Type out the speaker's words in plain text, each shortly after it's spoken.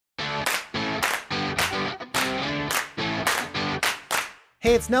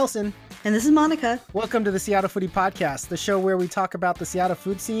Hey, it's Nelson. And this is Monica. Welcome to the Seattle Foodie Podcast, the show where we talk about the Seattle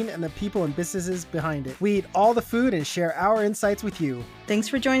food scene and the people and businesses behind it. We eat all the food and share our insights with you. Thanks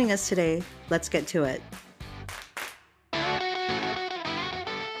for joining us today. Let's get to it.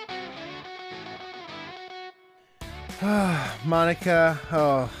 Monica,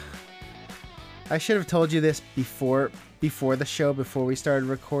 I should have told you this before the show, before we started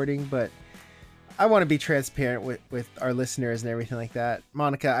recording, but I want to be transparent with our listeners and everything like that.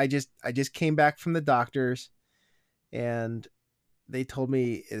 Monica, I just came back from the doctors and they told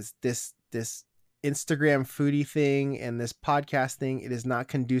me is this Instagram foodie thing and this podcast thing, it is not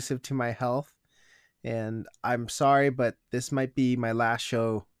conducive to my health. And I'm sorry, but this might be my last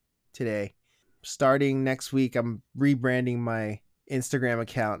show today. Starting next week, I'm rebranding my Instagram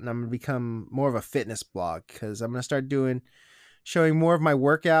account and I'm going to become more of a fitness blog because I'm going to start showing more of my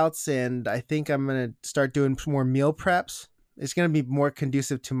workouts, and I think I'm going to start doing more meal preps. It's going to be more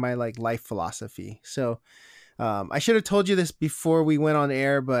conducive to my life philosophy. So I should have told you this before we went on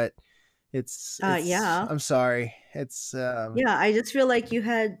air, but it's yeah. I'm sorry. It's yeah, I just feel like you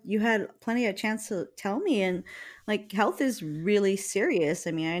had plenty of chance to tell me, and health is really serious.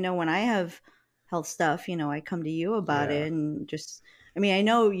 I mean, I know when I have health stuff, I come to you about it, and just, I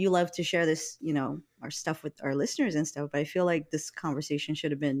know you love to share this, our stuff with our listeners and stuff, but I feel like this conversation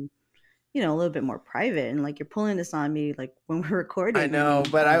should have been, a little bit more private, and you're pulling this on me, when we're recording. I know,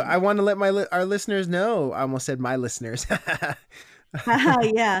 but I want to let our listeners know. I almost said my listeners.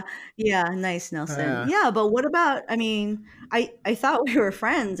 Yeah, nice, Nelson. Yeah, but what about, I thought we were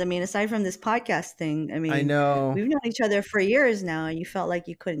friends. Aside from this podcast thing, I know we've known each other for years now, and you felt like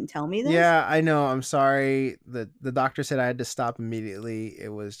you couldn't tell me this? Yeah, I know. I'm sorry. The doctor said I had to stop immediately. It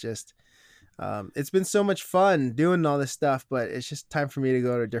was just, it's been so much fun doing all this stuff, but it's just time for me to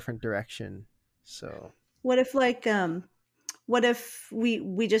go to a different direction. So what if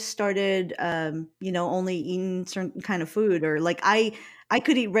we just started, only eating certain kind of food, or I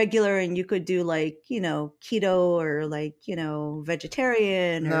could eat regular and you could do keto or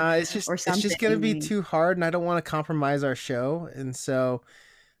vegetarian. No, it's just going to be too hard, and I don't want to compromise our show. And so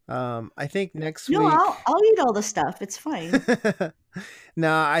I think next week. I'll eat all the stuff. It's fine.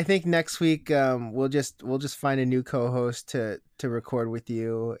 No, I think next week we'll just find a new co-host to record with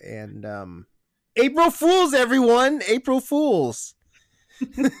you, and April Fools, everyone! April Fools.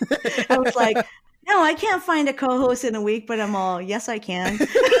 I was like, no, I can't find a co-host in a week, but I'm all, yes, I can.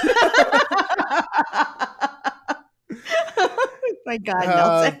 My God,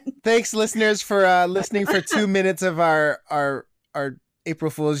 Nelson. Thanks, listeners, for listening for 2 minutes of our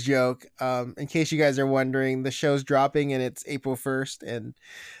April Fool's joke. In case you guys are wondering, the show's dropping and it's April 1st, and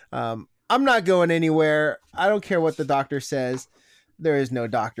I'm not going anywhere. I don't care what the doctor says. There is no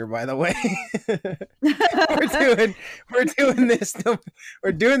doctor, by the way. We're doing this.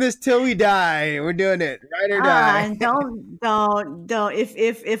 We're doing this till we die. We're doing it, ride or die. Don't.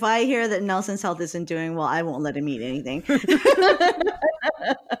 If I hear that Nelson's health isn't doing well, I won't let him eat anything.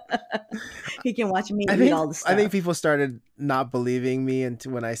 He can watch me eat all the stuff. I think people started not believing me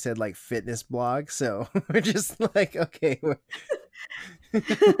when I said fitness blog. So we're just okay.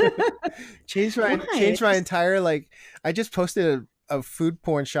 Change my entire I just posted a food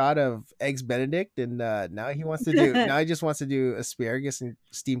porn shot of eggs Benedict, and now he just wants to do asparagus and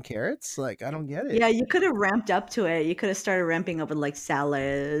steamed carrots. I don't get it. Yeah, you could have ramped up to it. You could have started ramping up with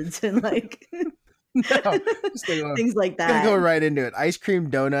salads and no, things like that. Gonna go right into it. Ice cream,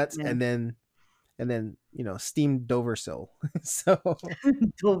 donuts, and then steamed Dover sole. So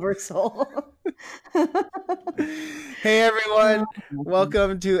Dover sole. Hey everyone,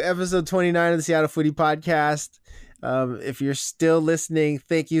 welcome to episode 29 of the Seattle Foodie Podcast. If you're still listening,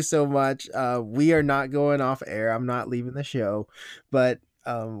 thank you so much. We are not going off air. I'm not leaving the show, but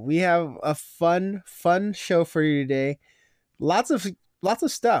we have a fun show for you today. Lots of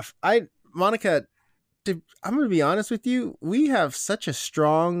stuff. Monica, I'm going to be honest with you. We have such a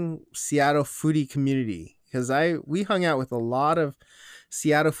strong Seattle foodie community because we hung out with a lot of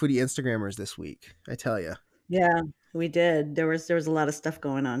Seattle foodie Instagrammers this week. I tell you. Yeah, we did. There was a lot of stuff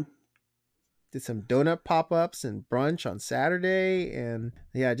going on. Did some donut pop-ups and brunch on Saturday, and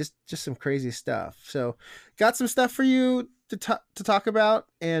yeah, just some crazy stuff. So got some stuff for you to talk about.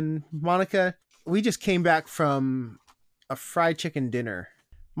 And Monica, we just came back from a fried chicken dinner.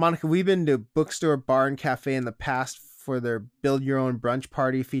 Monica, we've been to Bookstore Bar and Cafe in the past for their build your own brunch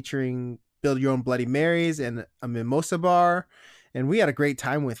party featuring build your own Bloody Marys and a mimosa bar, and we had a great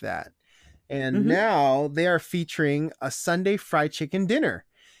time with that. And now they are featuring a Sunday fried chicken dinner.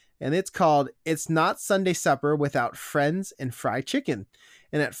 And it's called It's Not Sunday Supper Without Friends and Fried Chicken.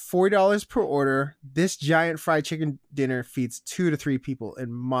 And at $40 per order, this giant fried chicken dinner feeds 2 to 3 people.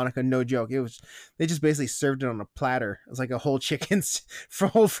 And Monica, no joke, they just basically served it on a platter. It was like a whole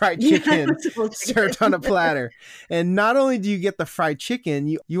whole fried chicken served on a platter. And not only do you get the fried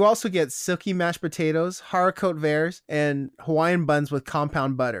chicken, you also get silky mashed potatoes, haricot verres, and Hawaiian buns with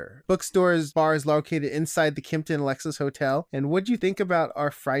compound butter. Bookstore's bar is located inside the Kimpton Alexis Hotel. And what do you think about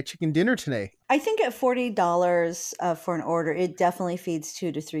our fried chicken dinner today? I think at $40 for an order, it definitely feeds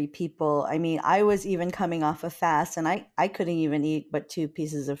 2 to 3 people. I mean, I was even coming off a fast, and I couldn't even eat but 2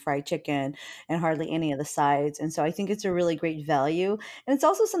 pieces of fried chicken and hardly any of the sides. And so I think it's a really great value. And it's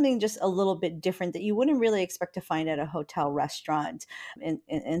also something just a little bit different that you wouldn't really expect to find at a hotel restaurant.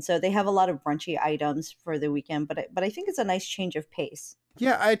 And so they have a lot of brunchy items for the weekend, but I think it's a nice change of pace.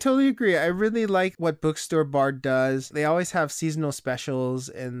 Yeah, I totally agree. I really like what Bookstore Bar does. They always have seasonal specials,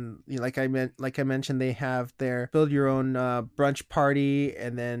 and like I mentioned, they have their build your own brunch party,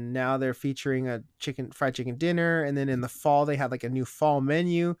 and then now they're featuring a fried chicken dinner, and then in the fall they have like a new fall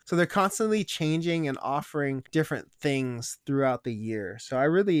menu. So they're constantly changing and offering different things throughout the year. So I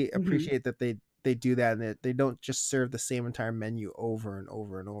really appreciate that they do that, and they don't just serve the same entire menu over and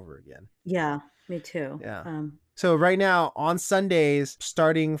over and over again. Yeah, me too. Yeah. So right now on Sundays,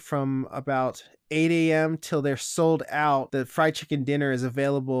 starting from about 8 a.m. till they're sold out, the fried chicken dinner is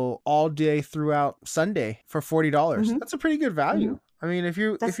available all day throughout Sunday for $40. That's a pretty good value. I mean, if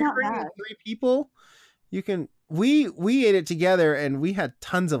you're bringing 3 people, you can. We ate it together, and we had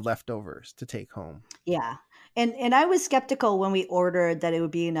tons of leftovers to take home. Yeah. And I was skeptical when we ordered that it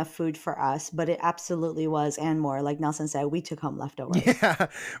would be enough food for us, but it absolutely was, and more. Like Nelson said, we took home leftovers. Yeah,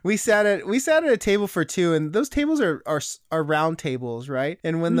 we sat at a table for 2, and those tables are round tables, right?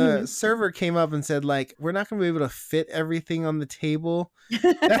 And when the server came up and said, like, we're not going to be able to fit everything on the table,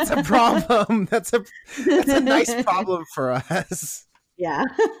 that's a problem. That's a nice problem for us. Yeah.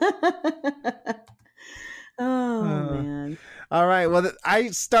 Oh man. All right. Well, I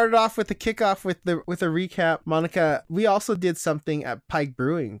started off with the kickoff with a recap. Monica, we also did something at Pike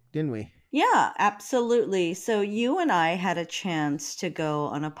Brewing, didn't we? Yeah, absolutely. So you and I had a chance to go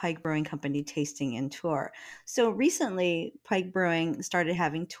on a Pike Brewing Company tasting and tour. So recently, Pike Brewing started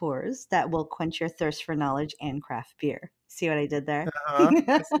having tours that will quench your thirst for knowledge and craft beer. See what I did there? I see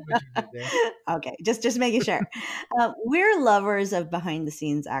what you did there. Okay, just making sure. We're lovers of behind the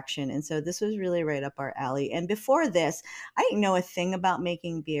scenes action, and so this was really right up our alley. And before this, I didn't know a thing about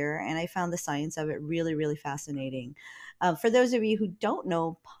making beer, and I found the science of it really, really fascinating. For those of you who don't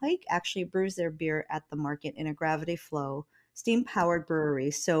know, Pike actually brews their beer at the market in a gravity flow steam powered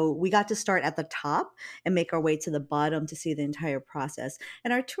brewery. So we got to start at the top and make our way to the bottom to see the entire process.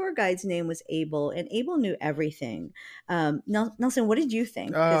 And our tour guide's name was Abel, and Abel knew everything. Nelson, what did you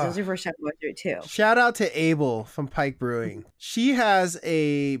think? Because it was your first time going through it too. Shout out to Abel from Pike Brewing. She has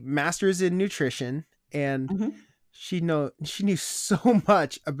a master's in nutrition, and she knew so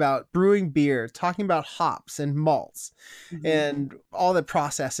much about brewing beer, talking about hops and malts and all the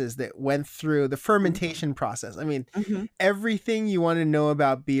processes that went through the fermentation process. I mean, everything you want to know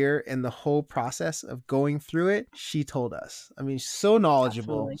about beer and the whole process of going through it, she told us. I mean, so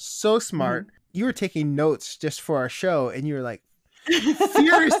knowledgeable, so smart. You were taking notes just for our show, and you were like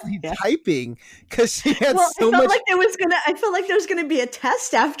furiously typing because she had so much. I felt like there was gonna be a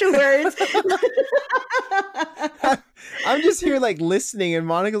test afterwards. I'm just here like listening, and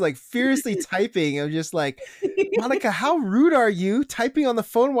Monica's like furiously typing. I'm just like, Monica, how rude are you typing on the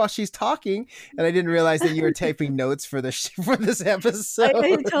phone while she's talking? And I didn't realize that you were typing notes for this episode.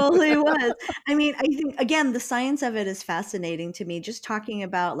 I totally was. I mean, I think again, the science of it is fascinating to me. Just talking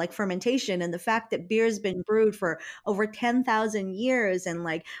about like fermentation and the fact that beer has been brewed for over 10,000 years, and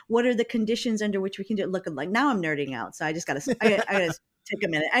like what are the conditions under which we can do it. Look, like now I'm nerding out, so I gotta take a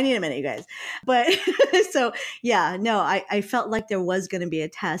minute. I need a minute, you guys. But so yeah, no, I felt like there was going to be a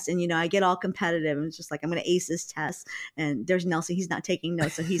test, and I get all competitive and it's just like, I'm going to ace this test, and there's Nelson. He's not taking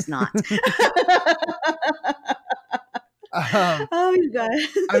notes, so he's not. Oh, you guys.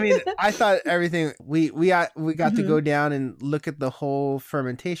 I mean, I thought everything we got to go down and look at the whole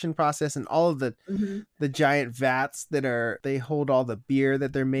fermentation process and all of the giant vats they hold all the beer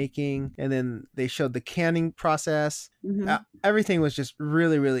that they're making, and then they showed the canning process. Everything was just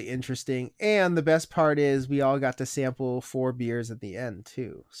really, really interesting, and the best part is we all got to sample 4 beers at the end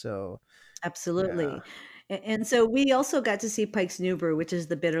too. So absolutely. Yeah. And so we also got to see Pike's New Brew, which is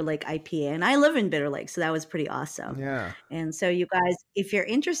the Bitter Lake IPA. And I live in Bitter Lake, so that was pretty awesome. Yeah. And so you guys, if you're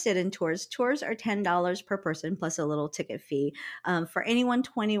interested in tours are $10 per person plus a little ticket fee for anyone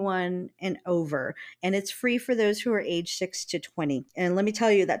 21 and over. And it's free for those who are age 6 to 20. And let me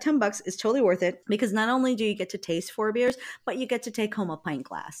tell you, that $10 is totally worth it because not only do you get to taste 4 beers, but you get to take home a pint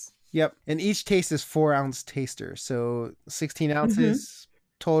glass. Yep. And each taste is 4-ounce taster. So 16 ounces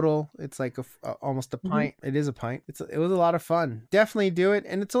total. It's like almost a pint. It is a pint. It was a lot of fun. Definitely do it.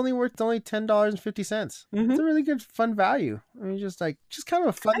 And it's only $10.50. It's a really good fun value. I mean, just kind of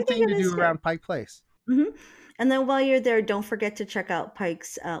a fun thing to do around Pike Place. And then while you're there, don't forget to check out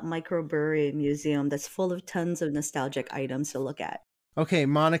Pike's microbrewery museum that's full of tons of nostalgic items to look at. Okay,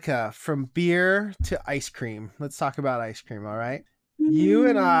 Monica, from beer to ice cream. Let's talk about ice cream, all right? You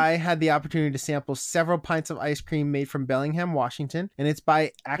and I had the opportunity to sample several pints of ice cream made from Bellingham, Washington, and it's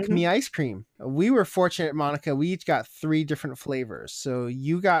by Acme Ice Cream. We were fortunate, Monica. We each got 3 different flavors. So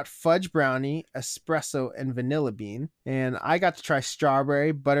you got fudge brownie, espresso, and vanilla bean. And I got to try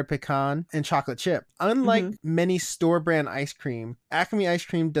strawberry, butter pecan, and chocolate chip. Unlike many store brand ice cream, Acme Ice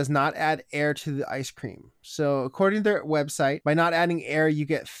Cream does not add air to the ice cream. So according to their website, by not adding air, you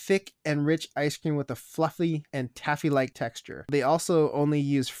get thick and rich ice cream with a fluffy and taffy-like texture. They also only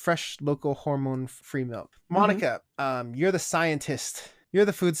use fresh, local hormone-free milk. Monica, you're the scientist. You're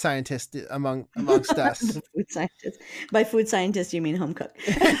the food scientist amongst us. Food scientist. By food scientist, you mean home cook.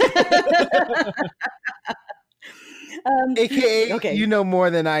 AKA, okay. You know more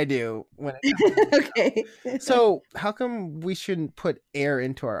than I do. When it okay. So how come we shouldn't put air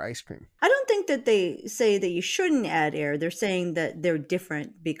into our ice cream? I don't think that they say that you shouldn't add air. They're saying that they're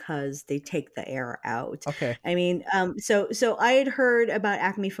different because they take the air out. Okay. I mean, so I had heard about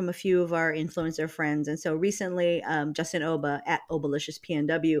Acme from a few of our influencer friends. And so recently, Justin Oba at Obalicious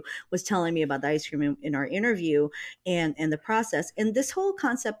PNW was telling me about the ice cream in our interview and the process and this whole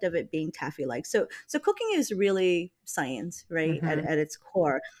concept of it being taffy-like. So cooking is really science, right? At its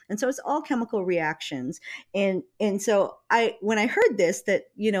core. And so it's all chemical reactions. And so when I heard this, that,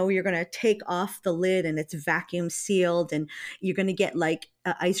 you're going to take off the lid and it's vacuum sealed and you're going to get like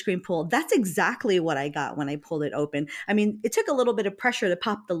ice cream pull. That's exactly what I got when I pulled it open. I mean, it took a little bit of pressure to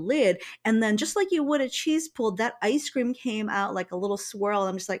pop the lid. And then just like you would a cheese pull, that ice cream came out like a little swirl.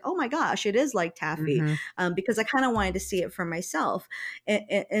 I'm just like, oh my gosh, it is like taffy, because I kind of wanted to see it for myself.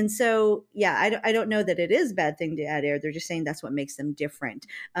 And so, yeah, I don't know that it is a bad thing to add air. They're just saying that's what makes them different.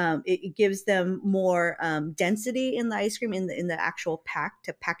 It gives them more density in the ice cream, in the actual pack,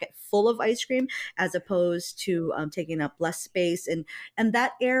 to pack it full of ice cream, as opposed to taking up less space. And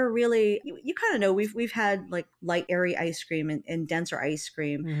that air really, you kind of know, we've had like light airy ice cream and denser ice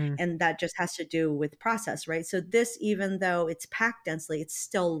cream, and that just has to do with process, right? So this, even though it's packed densely, it's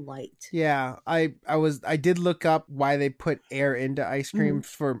still light. Yeah, I did look up why they put air into ice cream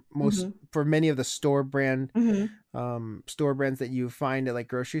for many of the store brands that you find at like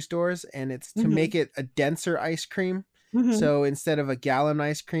grocery stores, and it's to make it a denser ice cream. So instead of a gallon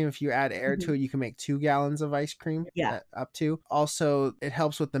ice cream, if you add air to it, you can make 2 gallons of ice cream. Up to. Also, it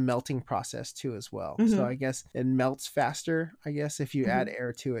helps with the melting process too as well. So I guess it melts faster, I guess, if you add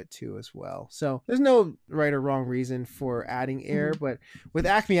air to it too as well. So there's no right or wrong reason for adding air, but with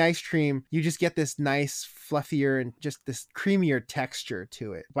Acme ice cream, you just get this nice, fluffier, and just this creamier texture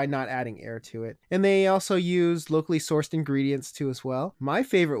to it by not adding air to it. And they also use locally sourced ingredients too as well. My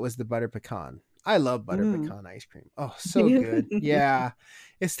favorite was the butter pecan. I love butter pecan ice cream. Oh, so good. Yeah.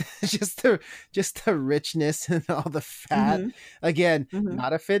 It's just the richness and all the fat. Again,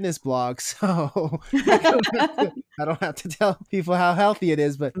 not a fitness blog, so I don't have to tell people how healthy it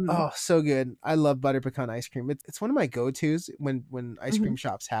is, but oh, so good. I love butter pecan ice cream. It's one of my go-tos when ice cream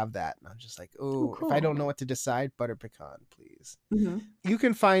shops have that. And I'm just like, cool. If I don't know what to decide, butter pecan, please. You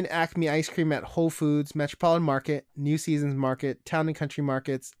can find Acme ice cream at Whole Foods, Metropolitan Market, New Seasons Market, Town and Country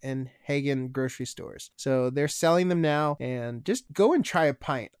Markets, and Hagen grocery stores. So they're selling them now, and just go and try a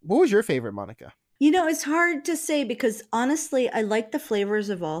pint. What was your favorite, Monica? It's hard to say because honestly, I like the flavors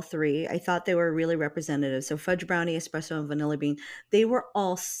of all 3. I thought they were really representative. So fudge brownie, espresso, and vanilla bean, they were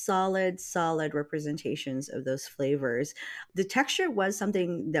all solid representations of those flavors. The texture was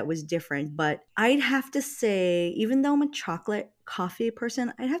something that was different, but I'd have to say, even though I'm a chocolate coffee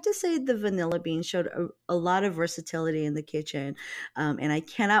person, I'd have to say the vanilla bean showed a lot of versatility in the kitchen. And I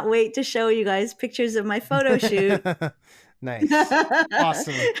cannot wait to show you guys pictures of my photo shoot. Nice.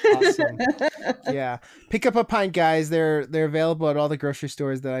 Awesome. Yeah. Pick up a pint, guys. They're available at all the grocery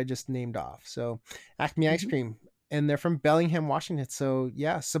stores that I just named off. So Acme Ice Cream, and they're from Bellingham, Washington. So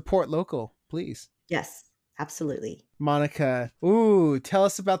yeah, support local, please. Yes, Absolutely. Monica, ooh, tell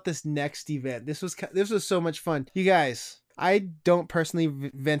us about this next event. This was so much fun. You guys, I don't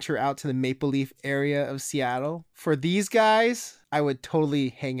personally venture out to the Maple Leaf area of Seattle. For these guys, I would totally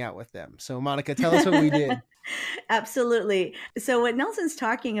hang out with them. So Monica, tell us what we did. Absolutely. So, what Nelson's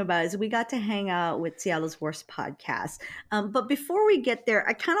talking about is we got to hang out with Seattle's Worst podcast. But before we get there,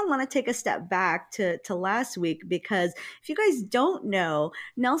 I kind of want to take a step back to last week, because if you guys don't know,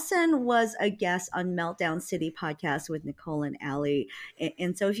 Nelson was a guest on Meltdown City podcast with Nicole and Allie.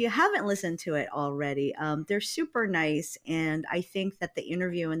 And so, if you haven't listened to it already, they're super nice. And I think that the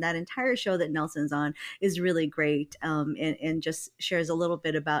interview and that entire show that Nelson's on is really great, and just shares a little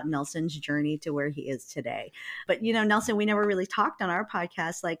bit about Nelson's journey to where he is today. But Nelson, we never really talked on our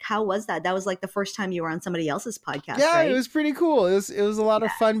podcast. Like, how was that? That was like the first time you were on somebody else's podcast, yeah, right? It was pretty cool. It was a lot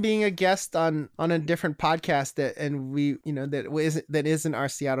of fun being a guest on a different podcast that isn't our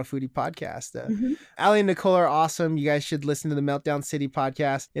Seattle Foodie podcast. Allie and Nicole are awesome. You guys should listen to the Meltdown City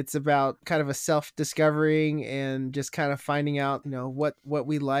podcast. It's about kind of a self-discovering and just kind of finding out, what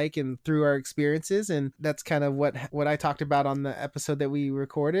we like and through our experiences. And that's kind of what I talked about on the episode that we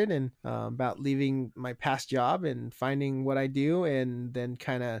recorded, and about leaving my past job and finding what I do, and then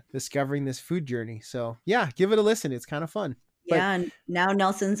kind of discovering this food journey. So yeah, give it a listen. It's kind of fun. Yeah, and now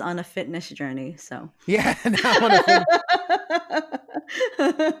Nelson's on a fitness journey. So yeah, now I'm on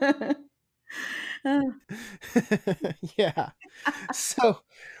a yeah. So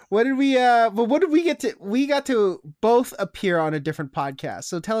what did we get to? We got to both appear on a different podcast.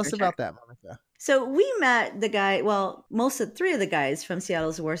 So tell us about that, Monica. So we met the guy, three of the guys from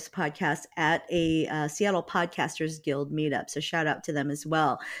Seattle's Worst podcast at a Seattle Podcasters Guild meetup. So shout out to them as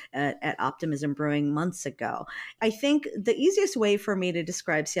well at Optimism Brewing months ago. I think the easiest way for me to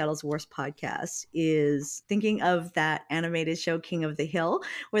describe Seattle's Worst podcast is thinking of that animated show King of the Hill,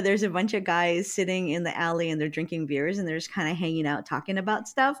 where there's a bunch of guys sitting in the alley and they're drinking beers and they're just kind of hanging out talking about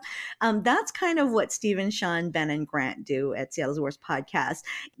stuff. That's kind of what Stephen, Sean, Ben, and Grant do at Seattle's Worst podcast.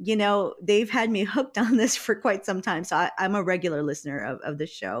 They've had me hooked on this for quite some time. So I'm a regular listener of the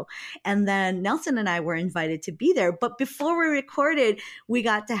show. And then Nelson and I were invited to be there. But before we recorded, we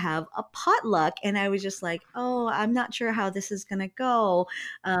got to have a potluck. And I was just like, oh, I'm not sure how this is going to go.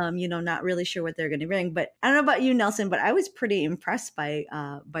 Not really sure what they're going to bring. But I don't know about you, Nelson, but I was pretty impressed by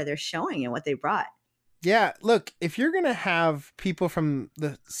their showing and what they brought. Yeah, look, if you're going to have people from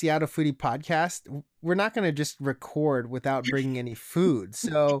the Seattle Foodie podcast, we're not going to just record without bringing any food.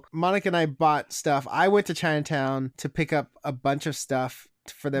 So Monica and I bought stuff. I went to Chinatown to pick up a bunch of stuff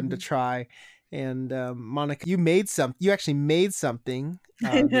for them to try. And Monica, you actually made something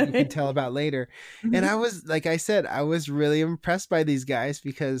that you can tell about later. And I was, like I said, I was really impressed by these guys,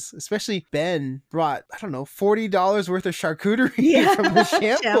 because especially Ben brought, I don't know, $40 worth of charcuterie from the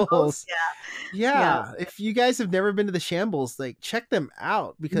Shambles. Yeah. If you guys have never been to the Shambles, like, check them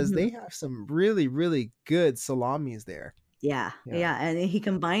out, because they have some really, really good salamis there. Yeah. And he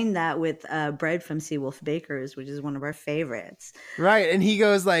combined that with bread from Seawolf Bakers, which is one of our favorites. Right. And he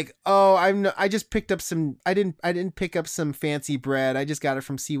goes like, "Oh, I just picked up some. I didn't pick up some fancy bread. I just got it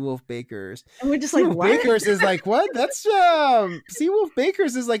from Seawolf Bakers." And we're just like, "What?" Bakers is like, "What? That's Seawolf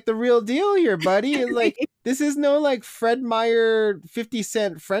Bakers is like the real deal here, buddy." And like, this is no like Fred Meyer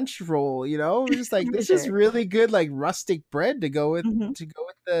 50-cent French roll. We're just like, this is really good, like rustic bread to go with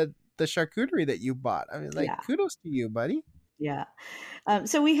the charcuterie that you bought. I mean, like, kudos to you, buddy. Yeah.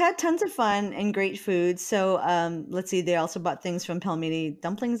 So we had tons of fun and great food. So let's see, they also bought things from Pelmeni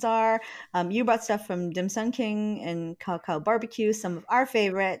Dumpling Czar. You bought stuff from Dim Sum King and Cow Cow Barbecue, some of our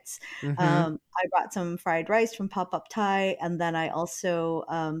favorites. I brought some fried rice from Pop Up Thai. And then I also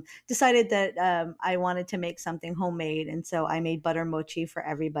decided that I wanted to make something homemade. And so I made butter mochi for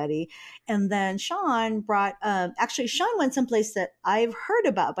everybody. And then Sean brought, actually, Sean went someplace that I've heard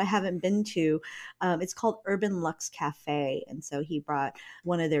about but haven't been to. It's called Urban Lux Cafe. And so he brought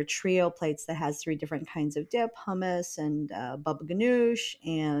one of their trio plates that has 3 different kinds of dip, hummus and baba ganoush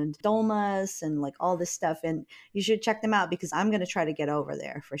and dolmas and like all this stuff. And you should check them out, because I'm going to try to get over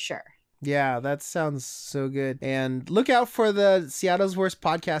there for sure. Yeah, that sounds so good. And look out for the Seattle's Worst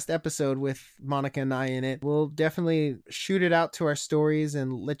podcast episode with Monica and I in it. We'll definitely shoot it out to our stories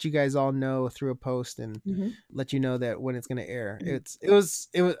and let you guys all know through a post, and let you know that when it's going to air.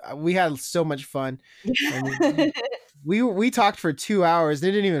 We had so much fun. We talked for 2 hours.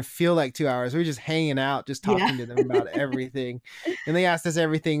 It didn't even feel like 2 hours. We were just hanging out, just talking to them about everything. And they asked us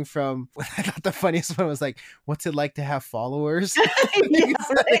everything from, I thought the funniest one was like, what's it like to have followers?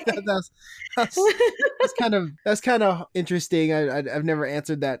 That's kind of interesting. I've never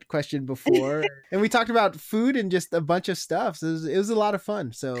answered that question before. And we talked about food and just a bunch of stuff. So it was a lot of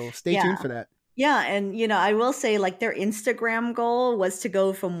fun. So stay tuned for that. Yeah, and I will say like their Instagram goal was to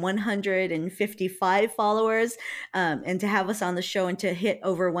go from 155 followers, and to have us on the show and to hit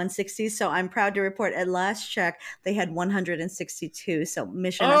over 160. So I'm proud to report at last check they had 162. So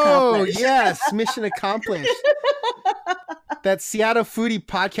mission Oh, accomplished. yes, mission accomplished. That Seattle Foodie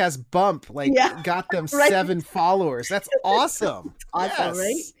podcast bump Yeah, got them right. 7 followers. That's awesome. Awesome,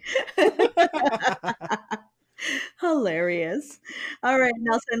 Yes. right? Hilarious. All right,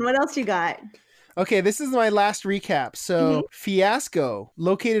 Nelson, what else you got? Okay, this is my last recap. So, Fiasco,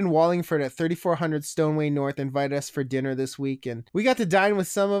 located in Wallingford at 3400 Stoneway North, invited us for dinner this week. And we got to dine with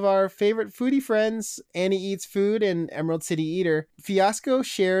some of our favorite foodie friends, Annie Eats Food and Emerald City Eater. Fiasco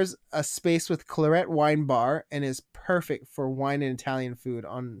shares a space with Claret Wine Bar and is perfect for wine and Italian food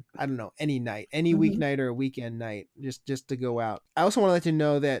on, I don't know, any night, any weeknight or a weekend night, just to go out. I also want to let you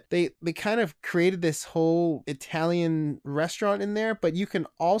know that they kind of created this whole Italian restaurant in there, but you can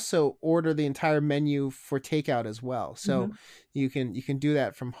also order the entire menu for takeout as well. So you can do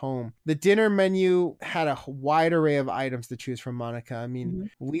that from home. The dinner menu had a wide array of items to choose from, Monica. I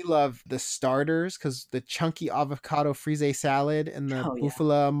mean, we love the starters because the chunky avocado frise salad and the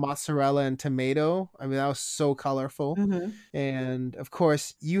bufala mozzarella and tomato. I mean, that was so colorful. And of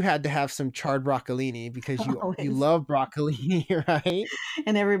course, you had to have some charred broccolini because you love broccolini, right?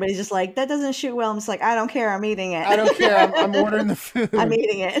 And everybody's just like, that doesn't shoot well. I'm just like, I don't care. I'm eating it. I don't care. I'm ordering the food. I'm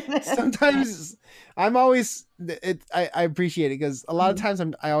eating it. Sometimes I'm always I appreciate it because a lot of times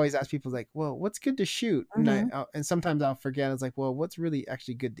I always ask people like, well, what's good to shoot? And sometimes I'll forget. It's like, well, what's really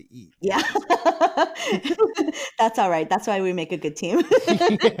actually good to eat? Yeah. That's all right. That's why we make a good team.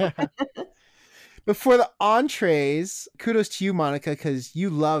 Yeah. Before the entrees, kudos to you, Monica, because you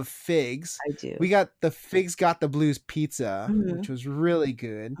love figs. I do. We got the Figs Got the Blues pizza, which was really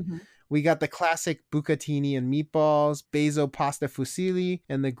good. We got the classic bucatini and meatballs, basil pasta fusilli,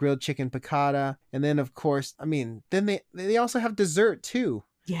 and the grilled chicken piccata. And then, of course, I mean, then they also have dessert too.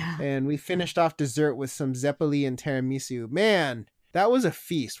 Yeah. And we finished off dessert with some zeppoli and tiramisu. Man, that was a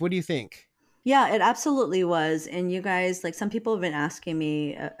feast. What do you think? Yeah, it absolutely was. And you guys, like some people have been asking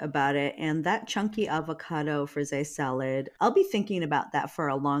me about it. And that chunky avocado frisee salad, I'll be thinking about that for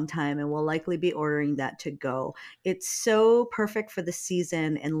a long time and will likely be ordering that to go. It's so perfect for the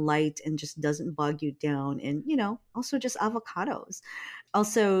season and light and just doesn't bog you down. And, also just avocados.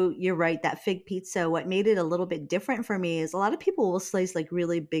 Also, you're right, that fig pizza, what made it a little bit different for me is a lot of people will slice like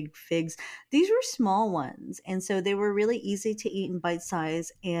really big figs. These were small ones. And so they were really easy to eat in bite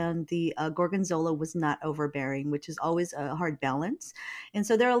size. And the gorgonzola was not overbearing, which is always a hard balance. And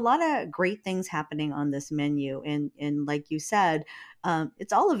so there are a lot of great things happening on this menu. And like you said,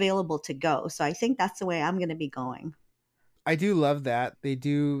 it's all available to go. So I think that's the way I'm going to be going. I do love that. They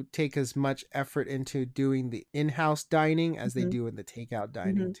do take as much effort into doing the in-house dining as they do in the takeout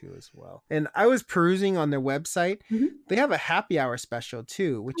dining too as well. And I was perusing on their website. They have a happy hour special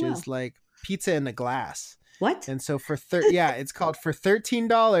too, which is like pizza in a glass. What? And so it's called for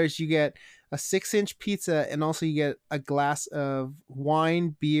 $13 you get a 6-inch pizza and also you get a glass of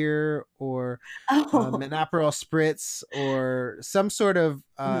wine, beer, or an Aperol Spritz or some sort of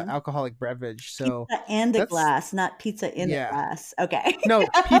alcoholic beverage. So pizza and a glass, not pizza in a glass. Okay. No,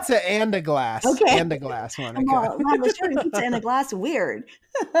 pizza and a glass. Okay. And a glass, Monica. Wow, we're serving pizza in a glass. Weird.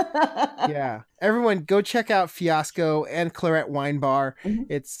 Yeah. Everyone go check out Fiasco and Claret Wine Bar.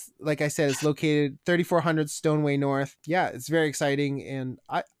 It's, like I said, it's located 3400 Stoneway North. Yeah, it's very exciting. And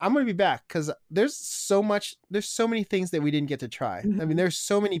I'm going to be back because there's so many things that we didn't get to try. I mean, there's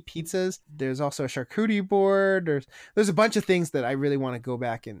so many pizzas. There's also a charcuterie board. There's a bunch of things that I really want to go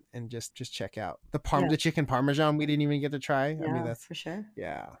back and just check out. The chicken parmesan we didn't even get to try. Yeah, I mean, that's for sure.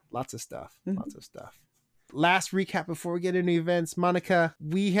 Yeah, lots of stuff. Lots of stuff. Last recap before we get into events, Monica,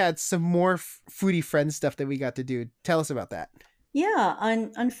 we had some more foodie friend stuff that we got to do. Tell us about that. Yeah,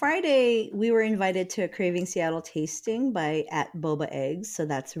 on Friday we were invited to a Craving Seattle tasting by at Boba Eggs, so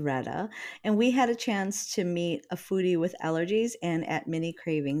that's Retta, and we had a chance to meet a foodie with allergies and at Mini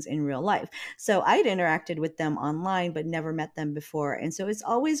Cravings in real life. So I'd interacted with them online, but never met them before, and so it's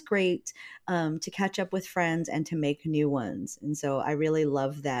always great to catch up with friends and to make new ones. And so I really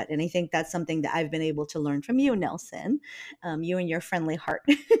love that, and I think that's something that I've been able to learn from you, Nelson, you and your friendly heart.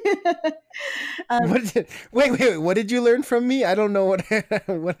 Wait, what did you learn from me? I don't know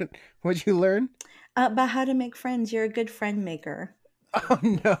what you learn about how to make friends. You're a good friend maker. Oh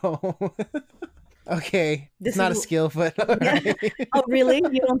no. Okay, it's not a skill, but right. Oh really?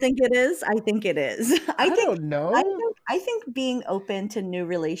 You don't think it is? I think it is. I don't know. I think being open to new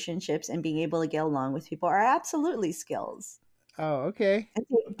relationships and being able to get along with people are absolutely skills. Oh, okay. And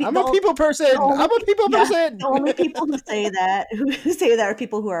I'm a people person. only, I'm a people yeah, person. the only people who say that are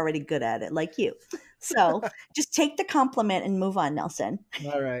people who are already good at it, like you. So just take the compliment and move on, Nelson.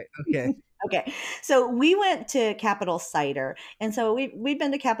 All right. Okay. Okay, so we went to Capital Cider, and so we've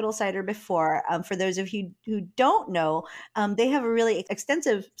been to Capital Cider before. For those of you who don't know, they have a really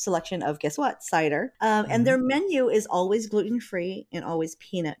extensive selection of, guess what, cider, and their menu is always gluten free and always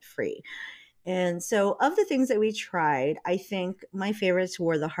peanut free. And so, of the things that we tried, I think my favorites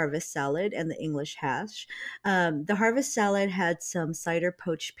were the harvest salad and the English hash. The harvest salad had some cider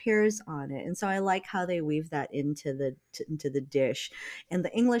poached pears on it, and so I like how they weave that into the dish. And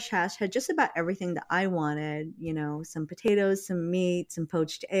the English hash had just about everything that I wanted. You know, some potatoes, some meat, some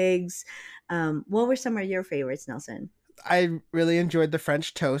poached eggs. What were some of your favorites, Nelson? I really enjoyed the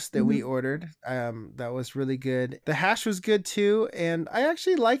French toast that we Mhm. ordered. That was really good. The hash was good too, and I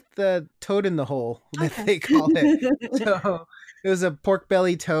actually liked the toad in the hole that Okay. they call it. So it was a pork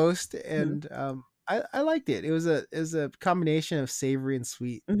belly toast, Mhm. and I liked it. It was a combination of savory and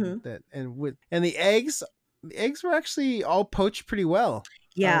sweet Mhm. and the eggs were actually all poached pretty well.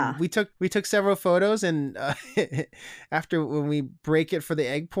 Yeah. We took several photos, and after when we break it for the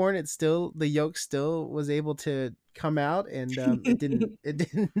egg porn, the yolk still was able to come out, and it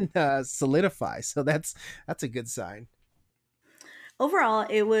didn't solidify. So that's a good sign. Overall,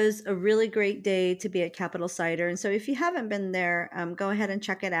 it was a really great day to be at Capital Cider. And so, if you haven't been there, go ahead and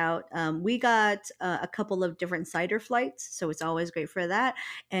check it out. We got a couple of different cider flights, so it's always great for that.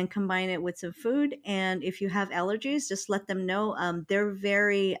 And combine it with some food. And if you have allergies, just let them know. They're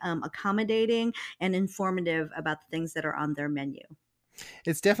very accommodating and informative about the things that are on their menu.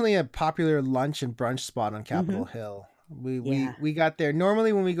 It's definitely a popular lunch and brunch spot on Hmm. Capitol Hill. We we Yeah. we got there.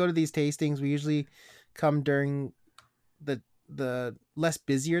 Normally when we go to these tastings, we usually come during the less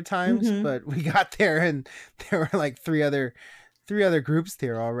busier times, Hmm. but we got there and there were like three other groups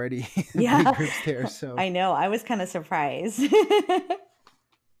there already. Big Yeah. groups there. So I know. I was kind of surprised.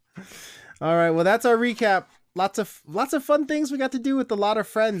 all right, well that's our recap. Lots of fun things we got to do with a lot of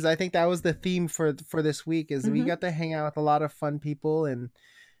friends. I think that was the theme for this week is we Hmm. got to hang out with a lot of fun people and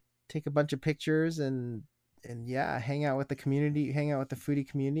take a bunch of pictures and yeah, hang out with the community, hang out with the foodie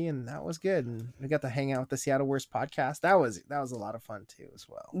community, and that was good. And we got to hang out with the Seattle Worst podcast. That was a lot of fun too as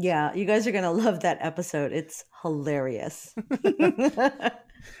well. Yeah, you guys are going to love that episode. It's hilarious.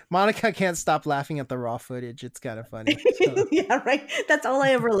 Monica can't stop laughing at the raw footage. It's kind of funny. So Yeah, right. That's all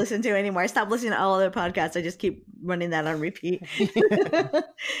I ever listen to anymore. I stopped listening to all other podcasts. I just keep running that on repeat.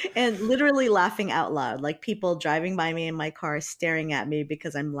 And literally laughing out loud, like people driving by me in my car staring at me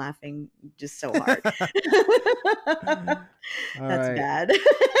because I'm laughing just so hard. all That's right. bad.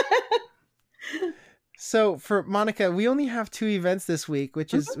 So for Monica, we only have 2 events this week,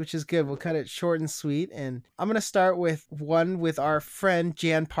 which is Mhm. which is good. We'll cut it short and sweet. And I'm gonna start with one with our friend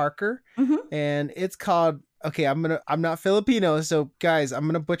Jan Parker, Mhm. and it's called. Okay, I'm not Filipino, so guys, I'm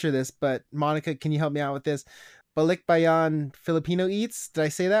gonna butcher this, but Monica, can you help me out with this? Balikbayan Filipino Eats. Did I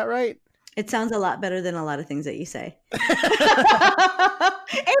say that right? It sounds a lot better than a lot of things that you say. April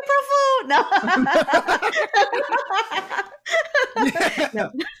Fool! No. No.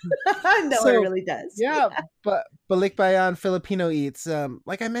 No, it So really does. yeah, but Balikbayan Filipino Eats.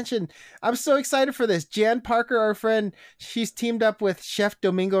 Like I mentioned, I'm so excited for this. Jan Parker, our friend, she's teamed up with Chef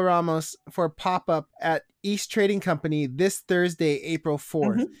Domingo Ramos for a pop-up at East Trading Company this Thursday, April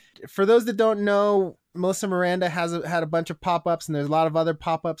 4th. Mhm. For those that don't know, Melissa Miranda had a bunch of pop-ups, and there's a lot of other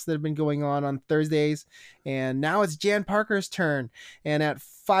pop-ups that have been going on Thursdays. And now it's Jan Parker's turn. And at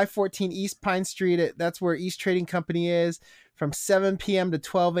 514 East Pine Street, that's where East Trading Company is, from 7 p.m. to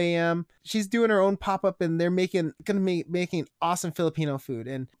 12 a.m. She's doing her own pop-up, and they're making awesome Filipino food.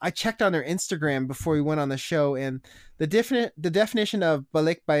 And I checked on their Instagram before we went on the show, and the definition of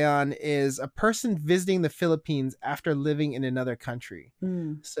balikbayan is a person visiting the Philippines after living in another country.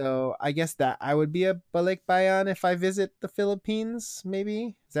 Mm. So I guess that I would be a balikbayan if I visit the Philippines.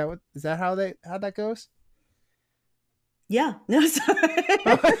 Maybe is that how that goes? Yeah. No, sorry.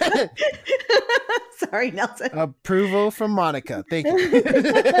 Sorry, Nelson. Approval from Monica. Thank you.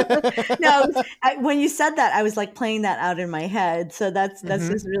 No, when you said that, I was like playing that out in my head. So that's Mhm.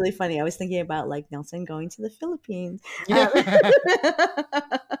 just really funny. I was thinking about like Nelson going to the Philippines. Yeah.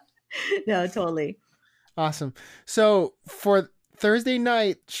 No, totally. Awesome. So for Thursday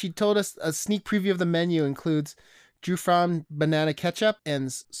night, she told us a sneak preview of the menu includes Jufran banana ketchup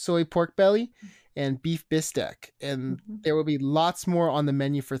and soy pork belly and beef bistek. And Mhm. there will be lots more on the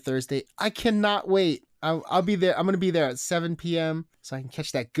menu for Thursday. I cannot wait. I'll be there. I'm gonna be there at 7 p.m. so I can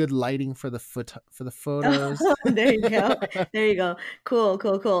catch that good lighting for the photos. There you go. There you go. Cool,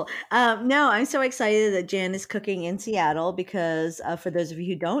 cool, cool. No, I'm so excited that Jan is cooking in Seattle because for those of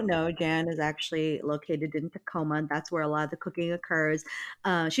you who don't know, Jan is actually located in Tacoma. That's where a lot of the cooking occurs.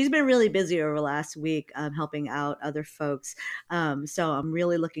 She's been really busy over the last week helping out other folks. So I'm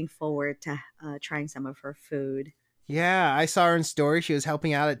really looking forward to trying some of her food. Yeah, I saw her in story. She was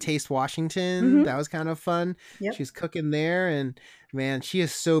helping out at Taste Washington. That was kind of fun. Yep. She was cooking there, and man, she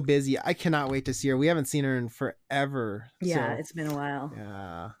is so busy. I cannot wait to see her. We haven't seen her in forever. Yeah, it's been a while.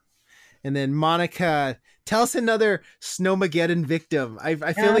 Yeah. And then Monica, tell us another Snowmageddon victim. I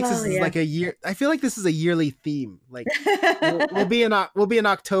feel like this is like a year. I feel like this is a yearly theme. Like we'll be in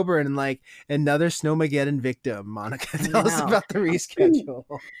October and like another Snowmageddon victim. Monica, tell us about the reschedule.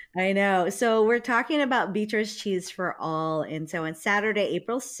 I know. So we're talking about Beecher's Cheese for All. And so on Saturday,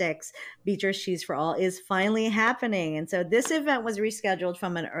 April 6th, Beecher's Cheese for All is finally happening. And so this event was rescheduled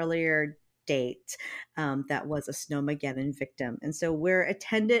from an earlier date that was a Snowmageddon victim. And so we're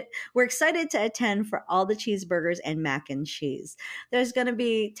excited to attend for all the cheeseburgers and mac and cheese. There's going to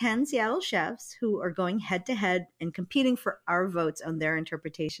be 10 Seattle chefs who are going head to head and competing for our votes on their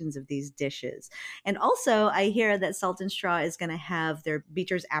interpretations of these dishes. And also I hear that Salt and Straw is going to have their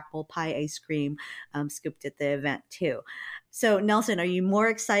Beecher's apple pie ice cream scooped at the event too. So Nelson, are you more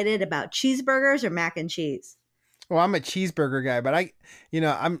excited about cheeseburgers or mac and cheese? Well, I'm a cheeseburger guy, but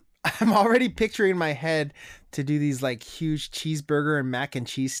I'm already picturing in my head to do these like huge cheeseburger and mac and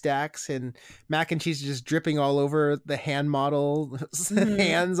cheese stacks, and mac and cheese just dripping all over the hand model,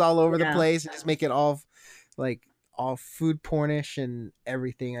 hands all over the place, and just make it all like all food pornish and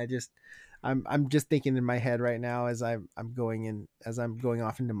everything. I'm just thinking in my head right now as I'm going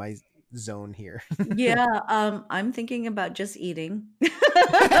off into my zone here. I'm thinking about just eating.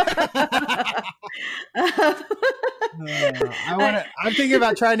 I'm thinking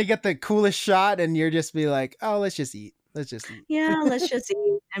about trying to get the coolest shot, and you're just be like, oh, let's just eat. Yeah, let's just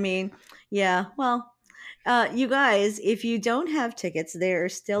eat. I mean, yeah, well, you guys, if you don't have tickets, they're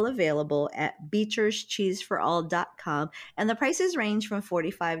still available at beecherscheeseforall.com, and the prices range from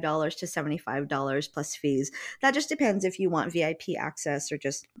 $45 to $75 plus fees. That just depends if you want VIP access or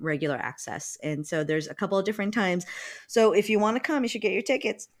just regular access. And so there's a couple of different times. So if you want to come, you should get your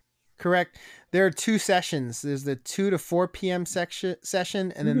tickets. Correct. There are 2 sessions. There's the 2 to 4 p.m. session,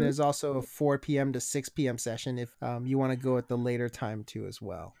 and then there's also a 4 p.m. to 6 p.m. session if you want to go at the later time too as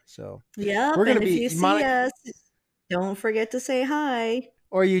well. So yeah, we're gonna be. If you see us, don't forget to say hi.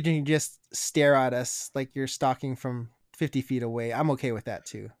 Or you can just stare at us like you're stalking from 50 feet away. I'm okay with that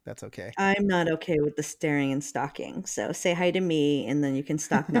too. That's okay. I'm not okay with the staring and stalking. So say hi to me, and then you can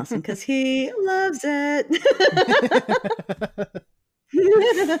stalk Nelson because he loves it.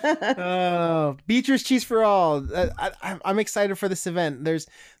 Beecher's Cheese for All. I'm excited for this event. There's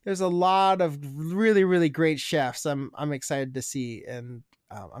a lot of really, really great chefs. I'm excited to see, and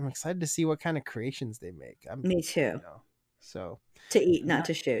I'm excited to see what kind of creations they make. Me too. So to eat, not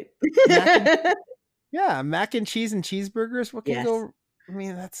to shoot. Mac and cheese and cheeseburgers. What can go? I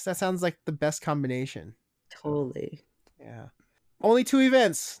mean, that sounds like the best combination. Totally. Yeah. Only 2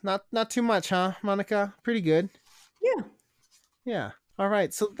 events. Not too much, huh, Monica? Pretty good. Yeah. Yeah. All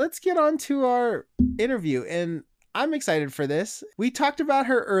right, so let's get on to our interview, and I'm excited for this. We talked about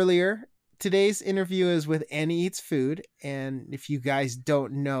her earlier. Today's interview is with Annie Eats Food, and if you guys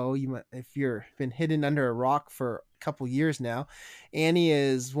don't know, if you've been hidden under a rock for a couple years now, Annie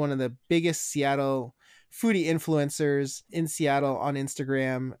is one of the biggest Seattle foodie influencers in Seattle on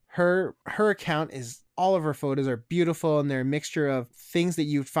Instagram. Her account is, all of her photos are beautiful, and they're a mixture of things that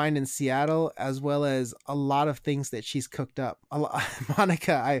you'd find in Seattle as well as a lot of things that she's cooked up.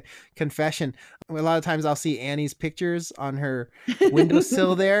 Monica, confession, a lot of times I'll see Annie's pictures on her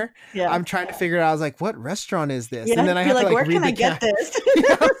windowsill there. Yeah. I'm trying to figure out, I was like, what restaurant is this? Yeah, and then I have to where can I get this?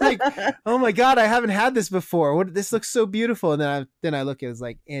 I was like, oh my God, I haven't had this before. This looks so beautiful. And then I look at it, it's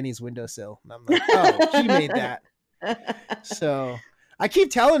like Annie's windowsill. And I'm like, oh, she made that. So I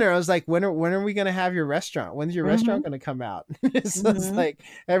keep telling her, I was like, when are we going to have your restaurant? When's your restaurant going to come out? So it's like,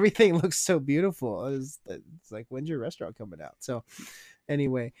 everything looks so beautiful. It's like, when's your restaurant coming out? So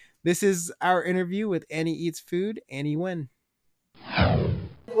anyway, this is our interview with Annie Eats Food. Annie Wen.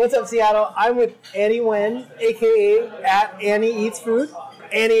 What's up, Seattle? I'm with Annie Wen, aka at Annie Eats Food.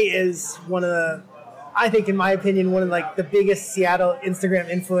 Annie is one of the, I think in my opinion, one of like the biggest Seattle Instagram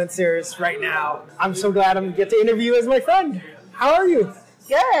influencers right now. I'm so glad I'm going to get to interview you as my friend. How are you?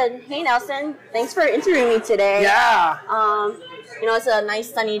 Good. Hey, Nelson. Thanks for interviewing me today. Yeah. it's a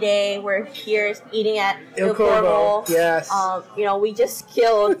nice sunny day. We're here eating at Il Corvo. Yes. We just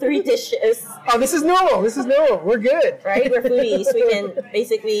killed 3 dishes. Oh, this is normal. We're good. Right? We're foodies. We can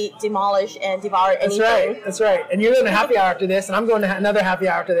basically demolish and devour anything. That's right. And you're going to happy hour after this, and I'm going to another happy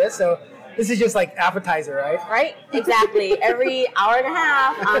hour after this. So this is just like appetizer, right? Right? Exactly. Every hour and a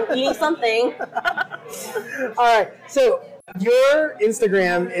half, I'm eating something. All right. So your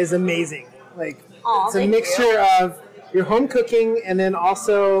Instagram is amazing. Like, it's a mixture of your home cooking and then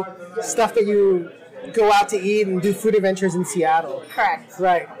also stuff that you go out to eat and do food adventures in Seattle. Correct.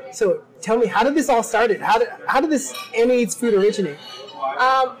 Right. So tell me, how did this all started? How did this Annie Eats Food originate?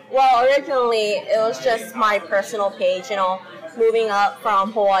 Well, originally it was just my personal page, moving up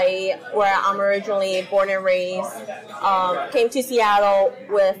from Hawaii, where I'm originally born and raised, came to Seattle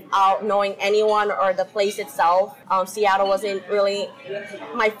without knowing anyone or the place itself. Seattle wasn't really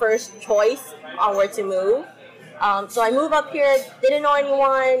my first choice on where to move. So I moved up here, didn't know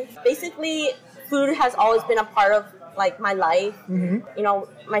anyone. Basically, food has always been a part of my life.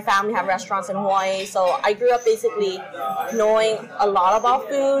 Mm-hmm. My family have restaurants in Hawaii, so I grew up basically knowing a lot about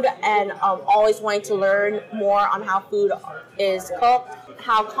food and always wanting to learn more on how food is cooked,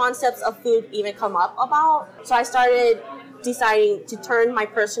 how concepts of food even come up about. So I started deciding to turn my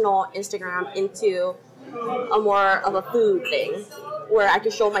personal Instagram into a more of a food thing, where I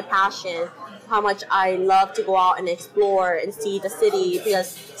could show my passion, how much I love to go out and explore and see the city, because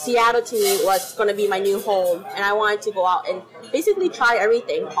Seattle to me was going to be my new home, and I wanted to go out and basically try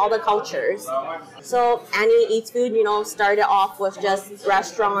everything, all the cultures. So Annie Eats Food, started off with just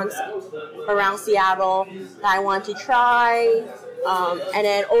restaurants around Seattle that I wanted to try, and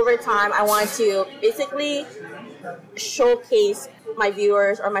then over time I wanted to basically showcase my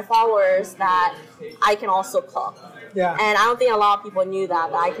viewers or my followers that I can also cook. Yeah. And I don't think a lot of people knew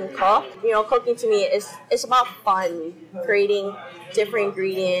that I can cook. Cooking to me it's about fun, creating different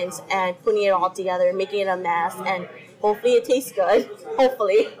ingredients and putting it all together, making it a mess, and hopefully it tastes good.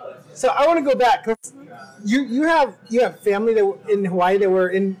 Hopefully. So I want to go back, because you have family in Hawaii that were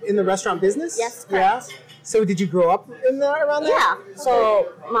in the restaurant business? Yes, correct. Yeah. So did you grow up around there? Yeah.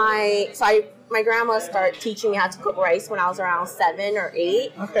 So my grandma started teaching me how to cook rice when I was around 7 or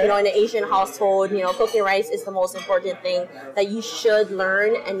 8. Okay. In an Asian household, cooking rice is the most important thing that you should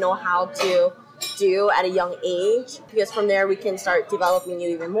learn and know how to do at a young age, because from there we can start developing you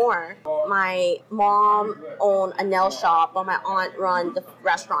even more. My mom owned a nail shop, but my aunt run the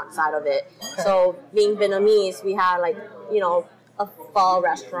restaurant side of it. Okay. So being Vietnamese, we had a pho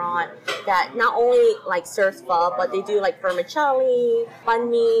restaurant that not only serves pho, but they do vermicelli, banh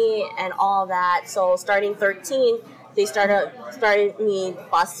mi, and all that. So starting 13, they started me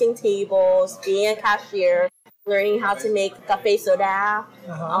busting tables, being a cashier, learning how to make cafe soda,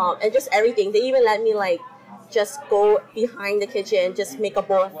 and just everything. They even let me just go behind the kitchen, just make a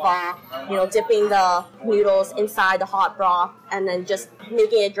bowl of pho, dipping the noodles inside the hot broth, and then just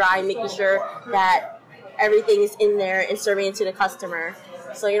making it dry, making sure that everything is in there and serving it to the customer.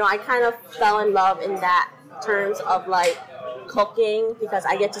 So, I kind of fell in love in that terms of cooking, because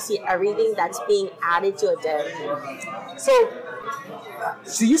I get to see everything that's being added to a dish.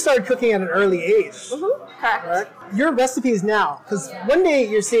 So you started cooking at an early age. Mm-hmm. Correct. Right? Your recipes now, because one day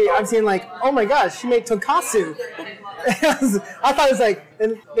I'm seeing oh my gosh, she made tonkatsu. I thought it was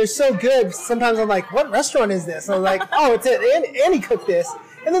and they're so good. Sometimes I'm what restaurant is this? I'm oh, it's it. Annie cooked this.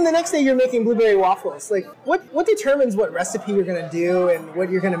 And then the next day you're making blueberry waffles. What determines what recipe you're going to do and what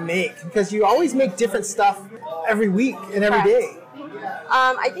you're going to make? Because you always make different stuff every week and every day.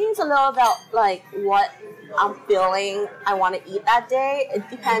 I think it's a little about what I'm feeling I want to eat that day. It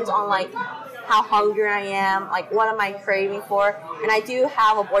depends on how hungry I am, what am I craving for. And I do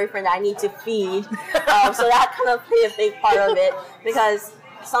have a boyfriend that I need to feed. So that kind of plays a big part of it, because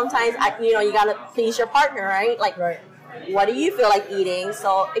sometimes you got to please your partner, right? Right. What do you feel like eating?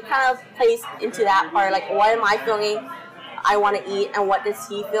 So it kind of plays into that part, what am I feeling I want to eat, and what does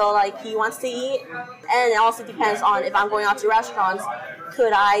he feel like he wants to eat? And it also depends on if I'm going out to restaurants,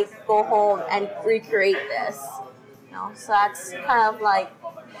 could I go home and recreate this? So that's kind of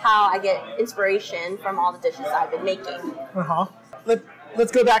how I get inspiration from all the dishes I've been making.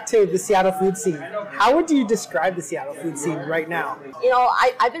 Let's go back to the Seattle food scene. How would you describe the Seattle food scene right now?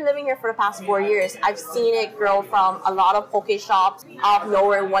 I've been living here for the past 4 years. I've seen it grow from a lot of poke shops out of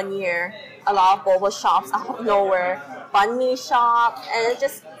nowhere in 1 year, a lot of boba shops out of nowhere, banh mi shop, and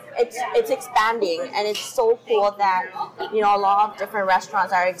it's expanding, and it's so cool that a lot of different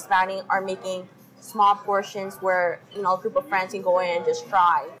restaurants that are expanding are making small portions where a group of friends can go in and just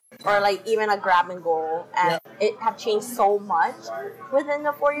try. or like even a grab and go, and it have changed so much within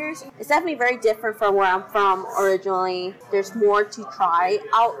the 4 years. It's definitely very different from where I'm from originally. There's more to try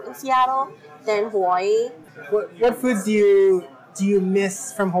out in Seattle than Hawaii. What foods do you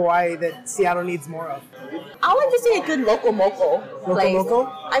miss from Hawaii that Seattle needs more of? I would like to say a good local moco place.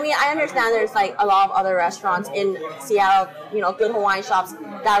 Local? I mean, I understand there's like a lot of other restaurants in Seattle, good Hawaiian shops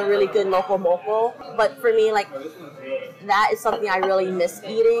that are really good local moco. But for me, like, that is something I really miss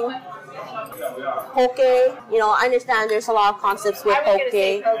eating. Poke, I understand there's a lot of concepts with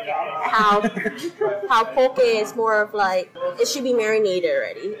poke. How poke is more of like, it should be marinated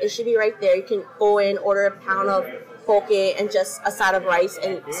already. It should be right there. You can go in, order a pound of poke and just a side of rice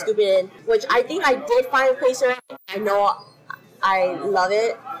and scoop it in, which I think I did find a place where I know I love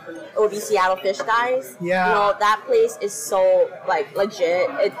it. It would be Seattle Fish Guys. Yeah. That place is so like legit.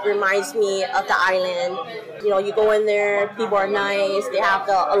 It reminds me of the island. You go in there, people are nice, they have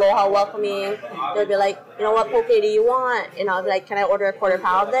the aloha welcoming. They'll be like, what poke do you want? And I'll be like, can I order a quarter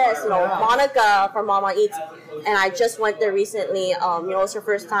pound of this? Monica from Mama Eats. And I just went there recently. It's her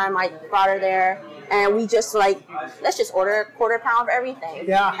first time. I brought her there. And we just like, let's just order a quarter pound of everything.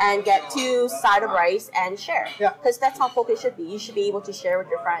 Yeah. And get 2 sides of rice and share. Yeah. Because that's how poke should be. You should be able to share with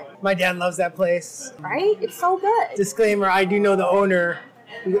your friends. My dad loves that place. Right? It's so good. Disclaimer, I do know the owner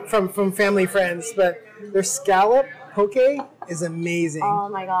from family friends, but their scallop poke is amazing. Oh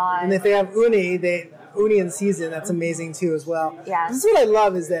my God. And if they have uni in season, that's amazing too as well. Yeah. This is what I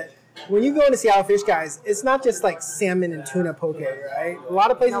love is that when you go into Seattle Fish Guys, it's not just like salmon and tuna poke, right? A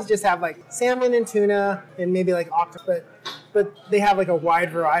lot of places just have like salmon and tuna and maybe like octopus, but they have like a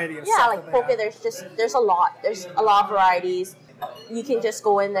wide variety of stuff. Yeah, like poke, there's a lot. There's a lot of varieties. You can just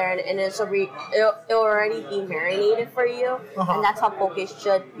go in there and it'll already be marinated for you, and that's how poke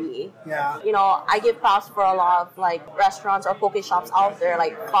should be. Yeah. I give props for a lot of like restaurants or poke shops out there,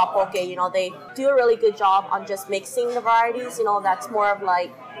 like Pop Poke. They do a really good job on just mixing the varieties. That's more of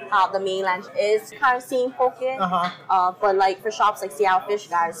like how the mainland is kind of seeing poke. But like for shops like Seattle Fish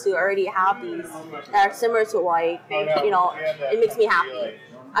Guys who already have these that are similar to Hawaii, it makes me happy.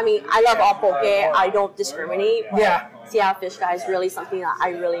 I mean, I love all poke. I don't discriminate. But Seattle Fish Guys is really something that I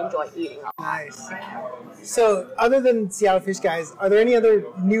really enjoy eating. Nice. So, other than Seattle Fish Guys, are there any other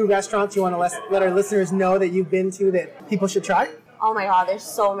new restaurants you want to let our listeners know that you've been to that people should try? Oh my God, there's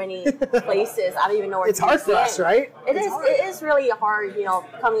so many places. I don't even know where it's hard for us, right? It is really hard,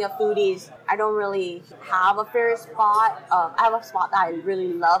 becoming a foodie. I don't really have a favorite spot. I have a spot that I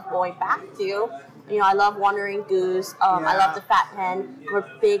really love going back to. I love Wandering Goose. I love the Fat Hen. I'm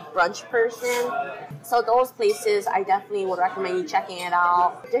a big brunch person. So those places, I definitely would recommend you checking it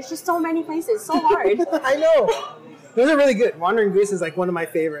out. There's just so many places. So hard. I know. Those are really good. Wandering Goose is like one of my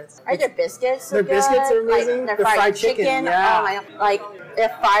favorites. Right, their biscuits. Their biscuits are amazing. Like, their fried chicken. Yeah. Oh my God. Like their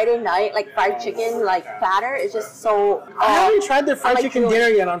Friday night, like fried chicken, like platter is just so. I haven't tried their fried chicken dinner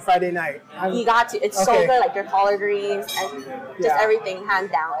yet on Friday night. You got to. It's so good. Like their collard greens and just everything,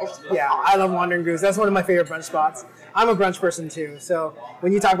 hands down. It's awesome. I love Wandering Goose. That's one of my favorite brunch spots. I'm a brunch person too, so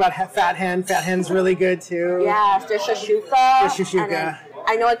when you talk about Fat Hen's really good too. Yes, there's shashuka.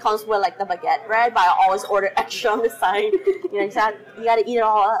 I know it comes with like the baguette bread, but I always order extra on the side. You got to eat it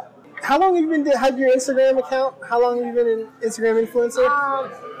all up. How long have you had your Instagram account? How long have you been an Instagram influencer?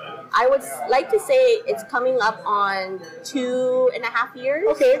 I would like to say it's coming up on 2.5 years.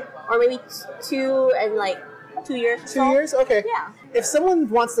 Okay. Or maybe 2 and like 2 years. 2 years? Okay. Yeah. If someone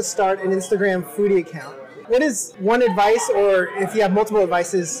wants to start an Instagram foodie account, what is one advice, or if you have multiple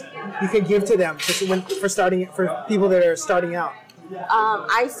advices, you could give to them for people that are starting out?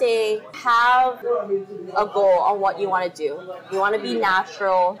 I say have a goal on what you want to do. You want to be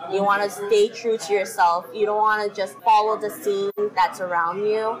natural. You want to stay true to yourself. You don't want to just follow the scene that's around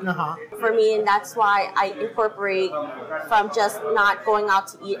you. For me, and that's why I incorporate from just not going out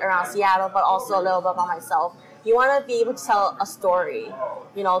to eat around Seattle, but also a little bit by myself. You want to be able to tell a story,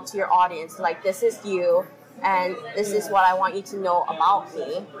 to your audience. Like, this is you, and this is what I want you to know about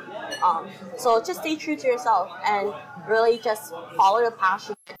me. So just stay true to yourself and really just follow your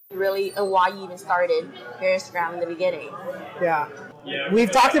passion, really, and why you even started your Instagram in the beginning. Yeah.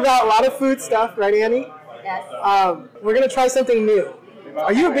 We've talked about a lot of food stuff, right, Annie? Yes. We're going to try something new.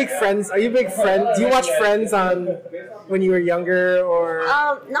 Are you a big Friends? Do you watch Friends on when you were younger, or?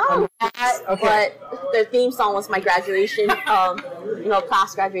 Not that, but their theme song was my graduation,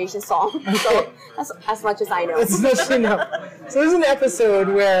 class graduation song. So that's as much as I know. That's much enough. So there's an episode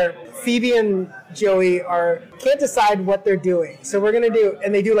where Phoebe and Joey can't decide what they're doing. So we're going to do,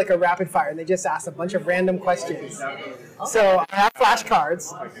 and they do like a rapid fire, and they just ask a bunch of random questions. So I have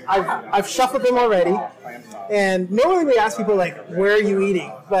flashcards. I've shuffled them already. And normally we ask people like, where are you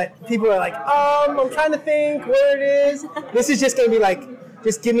eating? But people are like, I'm trying to think where it is. This is just going to be like,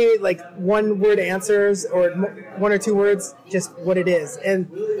 just give me like one word answers or one or two words, just what it is. And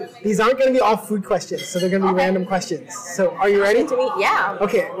these aren't going to be all food questions, so they're going to be random questions. So are you ready? To me, yeah.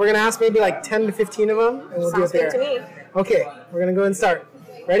 Okay, we're going to ask maybe like 10 to 15 of them, and we'll Sounds do it there. good to me. Okay, we're going to go and start.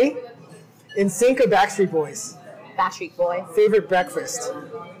 Ready? NSYNC or Backstreet Boys? Backstreet Boy. Favorite breakfast?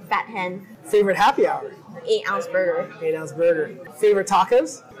 Fat hen. Favorite happy hour? 8-ounce burger. 8-ounce burger. Favorite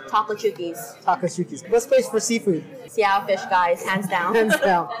tacos? Taco Chukis. Taco Chukis. Best place for seafood? Seattle Fish Guys, hands down. Hands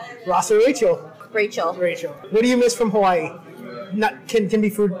down. Ross or Rachel? Rachel. Rachel. What do you miss from Hawaii? Can be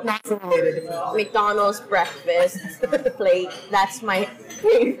food, not food related. McDonald's breakfast plate. That's my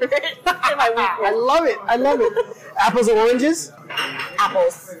favorite. I love it. I love it. Apples or oranges?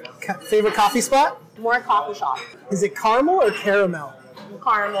 Apples. Favorite coffee spot? More coffee shop. Is it caramel or caramel?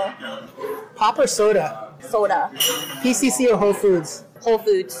 Caramel. Pop or soda? Soda. PCC or Whole Foods? Whole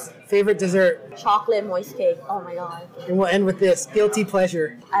Foods. Favorite dessert? Chocolate moist cake. Oh my god. And we'll end with this. Guilty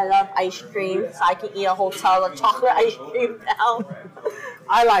pleasure. I love ice cream, so I can eat a whole tub of chocolate ice cream now.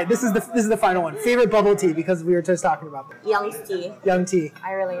 I lied. This is the final one. Favorite bubble tea, because we were just talking about that. Young's tea. Young tea.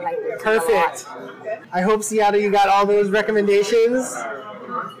 I really like this. Perfect. I hope, Seattle, you got all those recommendations.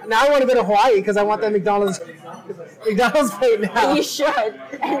 Now I want to go to Hawaii because I want that McDonald's plate now. You should.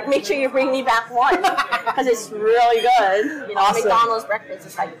 And make sure you bring me back one because it's really good. You know, Awesome. McDonald's breakfast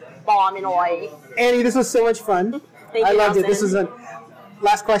is like bomb in Hawaii. Annie, this was so much fun. Thank I you, loved it. This Nelson. was a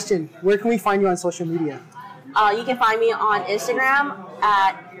last question. Where can we find you on social media? You can find me on Instagram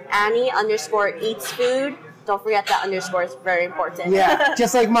at Annie_eatsfood. Don't forget that underscore is very important. Yeah,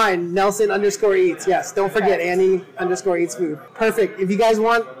 just like mine, Nelson_eats. Yes, don't forget Annie_eatsfood. Perfect. If you guys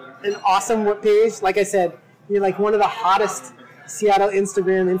want an awesome page, like I said, you're like one of the hottest Seattle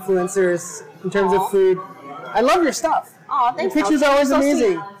Instagram influencers in terms of food. I love your stuff. Oh, thanks. Your pictures are always So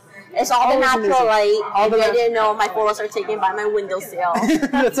amazing. sweet. It's all the Always natural amazing. light. All If the you nat- didn't know, my photos are taken by my windowsill.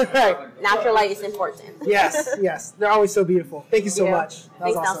 That's okay. Natural light is important. Yes. They're always so beautiful. Thank you so Yeah. much. That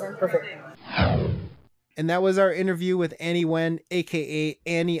was Thanks, awesome. Nelson. Perfect. And that was our interview with Annie Wen, aka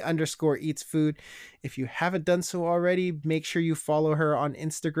Annie_eatsfood. If you haven't done so already, make sure you follow her on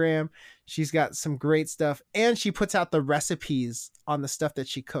Instagram. She's got some great stuff, and she puts out the recipes on the stuff that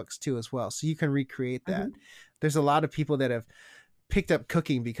she cooks too as well, so you can recreate that. Mm-hmm. There's a lot of people that have picked up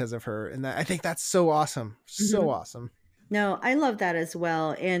cooking because of her, and I think that's so awesome. So awesome. No, I love that as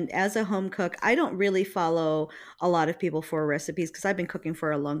well. And as a home cook, I don't really follow a lot of people for recipes because I've been cooking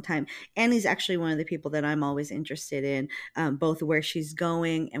for a long time. Annie's actually one of the people that I'm always interested in, both where she's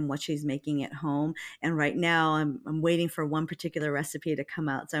going and what she's making at home. And right now, I'm waiting for one particular recipe to come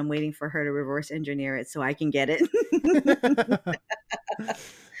out. So I'm waiting for her to reverse engineer it so I can get it.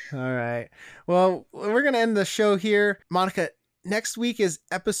 All right. Well, we're going to end the show here. Monica, next week is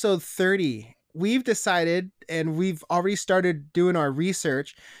episode 30. We've decided, and we've already started doing our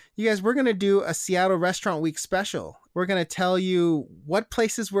research. You guys, we're going to do a Seattle Restaurant Week special. We're going to tell you what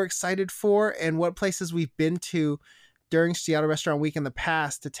places we're excited for and what places we've been to during Seattle Restaurant Week in the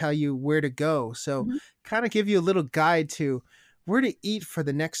past to tell you where to go. So kind of give you a little guide to where to eat for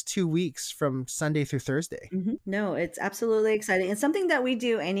the next 2 weeks from Sunday through Thursday. No, it's absolutely exciting. It's something that we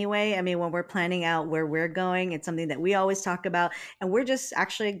do anyway. I mean, when we're planning out where we're going, it's something that we always talk about, and we're just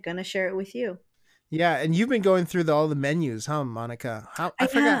actually going to share it with you. Yeah, and you've been going through all the menus, huh, Monica? I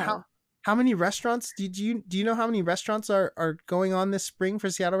forgot how many restaurants do you know how many restaurants are going on this spring for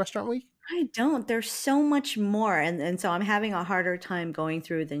Seattle Restaurant Week? I don't. There's so much more. And so I'm having a harder time going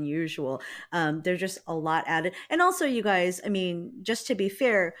through than usual. There's just a lot added. And also, you guys, I mean, just to be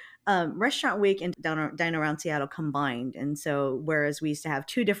fair, Restaurant Week and Dine Around Seattle combined. And so whereas we used to have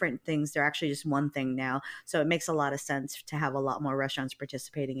two different things, they're actually just one thing now. So it makes a lot of sense to have a lot more restaurants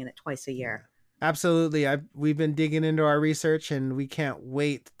participating in it twice a year. Absolutely. We've been digging into our research, and we can't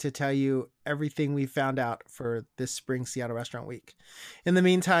wait to tell you everything we found out for this spring Seattle Restaurant Week. In the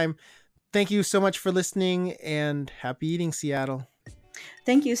meantime, thank you so much for listening, and happy eating, Seattle.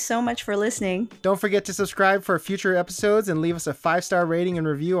 Thank you so much for listening. Don't forget to subscribe for future episodes and leave us a 5-star rating and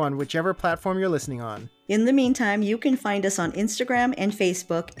review on whichever platform you're listening on. In the meantime, you can find us on Instagram and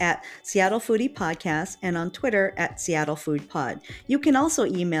Facebook at Seattle Foodie Podcast and on Twitter at Seattle Food Pod. You can also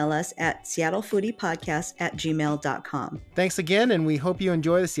email us at seattlefoodiepodcast@gmail.com. Thanks again, and we hope you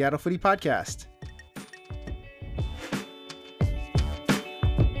enjoy the Seattle Foodie Podcast.